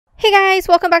Hey guys,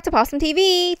 welcome back to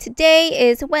PawesomeTV. Today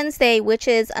is Wednesday, which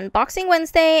is Unboxing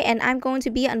Wednesday, and I'm going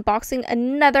to be unboxing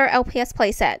another LPS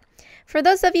playset. For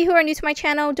those of you who are new to my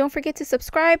channel, don't forget to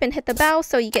subscribe and hit the bell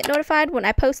so you get notified when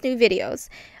I post new videos.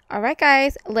 Alright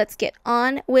guys, let's get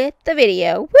on with the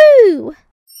video. Woo!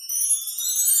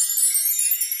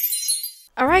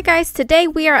 Alright guys, today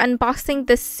we are unboxing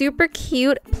this super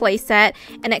cute playset,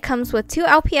 and it comes with two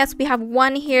LPS. We have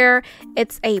one here,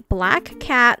 it's a black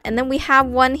cat, and then we have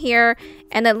one here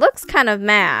and it looks kind of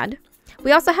mad.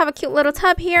 We also have a cute little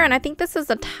tub here, and I think this is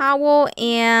a towel,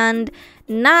 and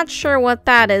not sure what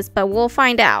that is, but we'll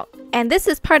find out. And this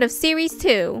is part of series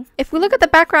 2. If we look at the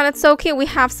background, it's so cute. We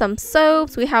have some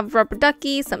soaps, we have rubber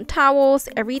duckies, some towels,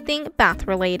 everything bath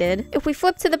related. If we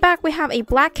flip to the back, we have a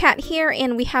black cat here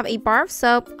and we have a bar of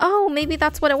soap. Oh, maybe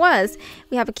that's what it was.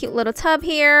 We have a cute little tub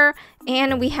here,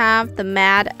 and we have the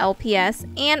Mad LPS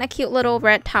and a cute little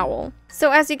red towel.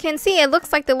 So as you can see, it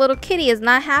looks like the little kitty is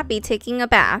not happy taking a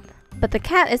bath, but the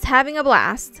cat is having a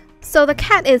blast. So the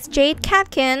cat is Jade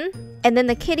Catkin, and then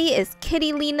the kitty is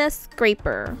Kitty Lena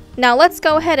Scraper. Now let's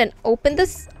go ahead and open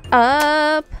this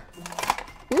up.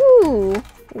 Ooh,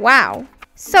 wow.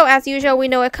 So as usual, we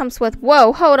know it comes with,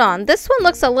 whoa, hold on. This one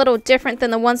looks a little different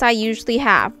than the ones I usually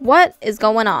have. What is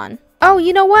going on? Oh,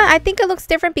 you know what? I think it looks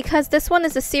different because this one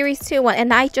is a Series 2 one,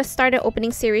 and I just started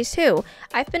opening Series 2.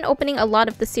 I've been opening a lot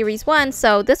of the Series 1,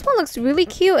 so this one looks really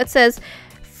cute. It says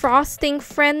Frosting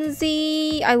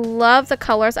Frenzy. I love the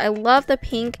colors. I love the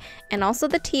pink and also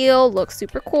the teal. Looks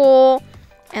super cool.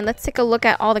 And let's take a look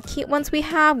at all the cute ones we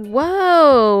have.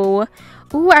 Whoa.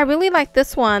 Ooh, I really like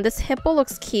this one. This hippo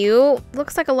looks cute.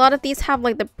 Looks like a lot of these have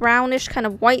like the brownish kind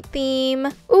of white theme.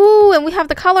 Ooh, and we have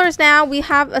the colors now. We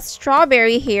have a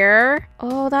strawberry here.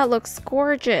 Oh, that looks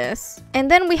gorgeous.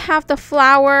 And then we have the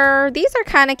flower. These are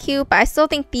kind of cute, but I still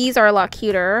think these are a lot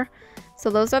cuter. So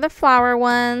those are the flower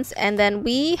ones, and then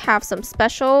we have some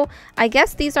special, I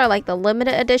guess these are like the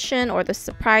limited edition or the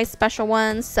surprise special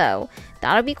ones, so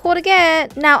that'll be cool to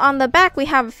get. Now on the back we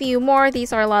have a few more.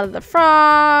 These are a lot of the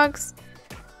frogs,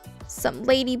 some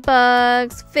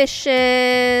ladybugs,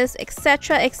 fishes,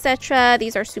 etc, etc.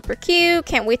 These are super cute.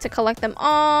 Can't wait to collect them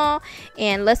all,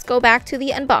 and let's go back to the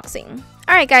unboxing.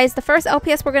 Alright guys, the first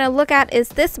LPS we're going to look at is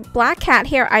this black cat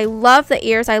here. I love the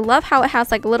ears. I love how it has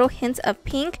like little hints of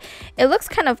pink. It looks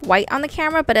kind of white on the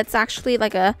camera, but it's actually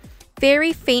like a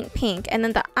very faint pink. And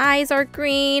then the eyes are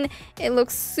green. It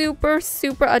looks super,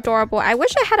 super adorable. I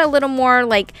wish I had a little more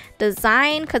like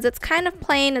design because it's kind of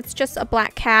plain. It's just a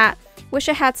black cat. Wish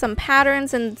it had some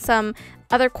patterns and some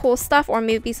other cool stuff, or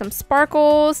maybe some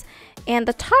sparkles. And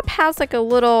the top has like a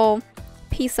little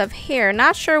piece of hair.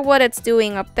 Not sure what it's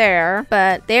doing up there,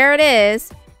 but there it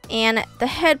is. And the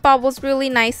head bobbles really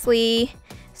nicely.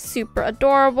 Super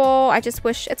adorable. I just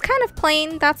wish it's kind of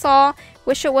plain, that's all.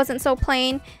 Wish it wasn't so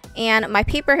plain. And my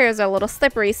paper here is a little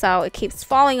slippery, so it keeps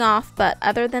falling off, but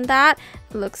other than that,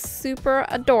 it looks super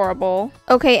adorable.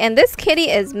 Okay, and this kitty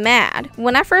is mad.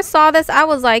 When I first saw this, I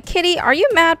was like, kitty, are you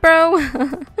mad, bro?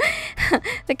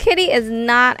 The kitty is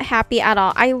not happy at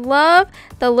all. I love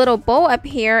the little bow up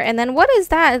here, and then what is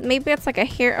that? Maybe it's like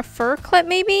a fur clip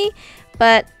maybe,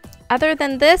 but other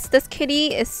than this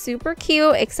kitty is super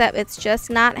cute, except it's just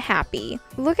not happy.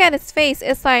 Look at its face.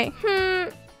 It's like,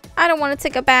 I don't want to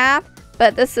take a bath.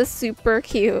 But this is super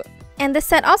cute. And this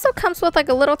set also comes with like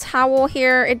a little towel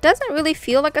here. It doesn't really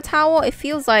feel like a towel. It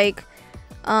feels like,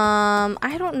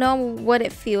 I don't know what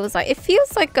it feels like. It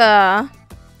feels like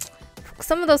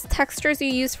some of those textures you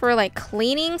use for like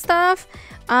cleaning stuff.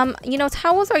 You know,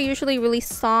 towels are usually really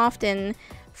soft and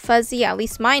fuzzy, at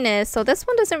least mine is. So this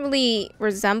one doesn't really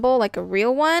resemble like a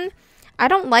real one. I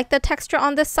don't like the texture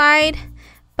on this side,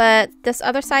 but this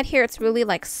other side here, it's really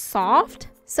like soft.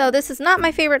 So this is not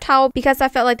my favorite towel because I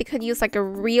felt like they could use like a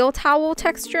real towel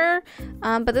texture.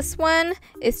 But this one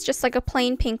is just like a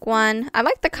plain pink one. I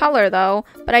like the color though,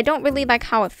 but I don't really like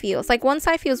how it feels. Like one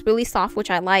side feels really soft, which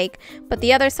I like, but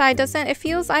the other side doesn't. It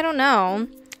feels, I don't know.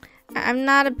 I'm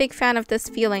not a big fan of this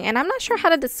feeling, and I'm not sure how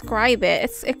to describe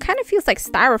it. It kind of feels like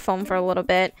styrofoam for a little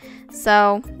bit.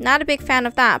 So not a big fan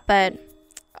of that, but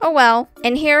oh well.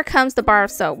 And here comes the bar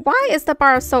of soap. Why is the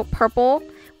bar of soap purple?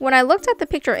 When I looked at the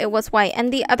picture, it was white,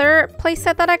 and the other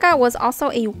playset that I got was also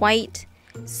a white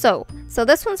soap. So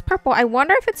this one's purple. I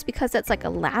wonder if it's because it's like a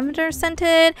lavender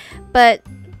scented, but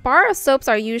bar of soaps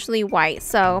are usually white,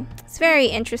 so it's very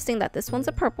interesting that this one's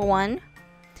a purple one.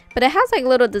 But it has like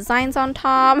little designs on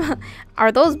top.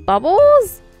 Are those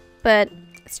bubbles? But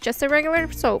it's just a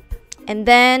regular soap. And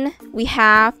then we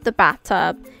have the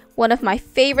bathtub. One of my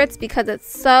favorites because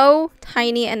it's so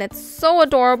tiny and it's so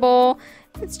adorable.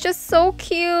 It's just so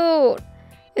cute.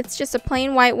 It's just a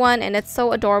plain white one and it's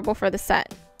so adorable for the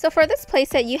set. So for this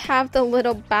playset, you have the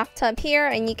little bathtub here,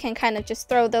 and you can kind of just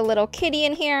throw the little kitty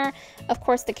in here. Of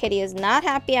course, the kitty is not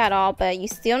happy at all, but you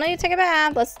still need to take a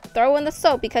bath. Let's throw in the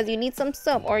soap because you need some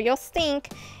soap or you'll stink.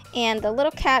 And the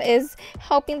little cat is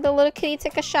helping the little kitty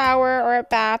take a shower or a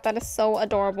bath. That is so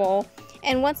adorable.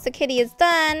 And once the kitty is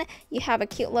done, you have a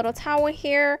cute little towel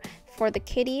here for the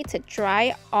kitty to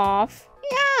dry off.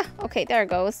 Yeah, okay, there it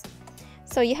goes.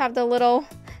 So you have the little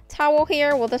towel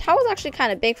here. Well, the towel is actually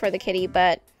kind of big for the kitty,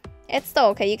 but it's still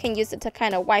okay. You can use it to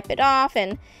kind of wipe it off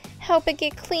and help it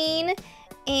get clean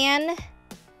and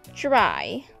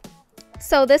dry.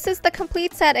 So this is the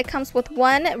complete set. It comes with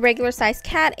one regular size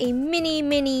cat, a mini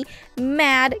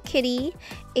mad kitty,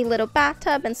 a little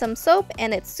bathtub, and some soap,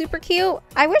 and it's super cute.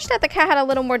 I wish that the cat had a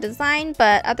little more design,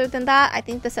 but other than that, I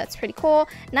think the set's pretty cool.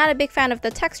 Not a big fan of the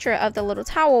texture of the little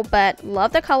towel, but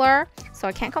love the color, so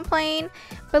I can't complain.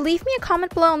 But leave me a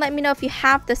comment below and let me know if you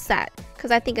have the set,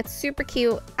 because I think it's super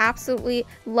cute. Absolutely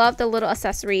love the little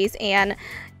accessories, and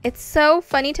it's so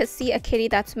funny to see a kitty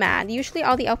that's mad. Usually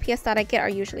all the LPS that I get are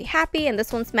usually happy, and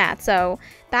this one's mad, so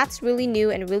that's really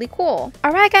new and really cool.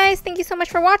 Alright guys, thank you so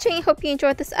much for watching. Hope you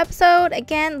enjoyed this episode.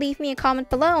 Again, leave me a comment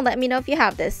below and let me know if you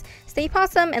have this. Stay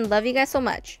pawesome and love you guys so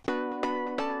much.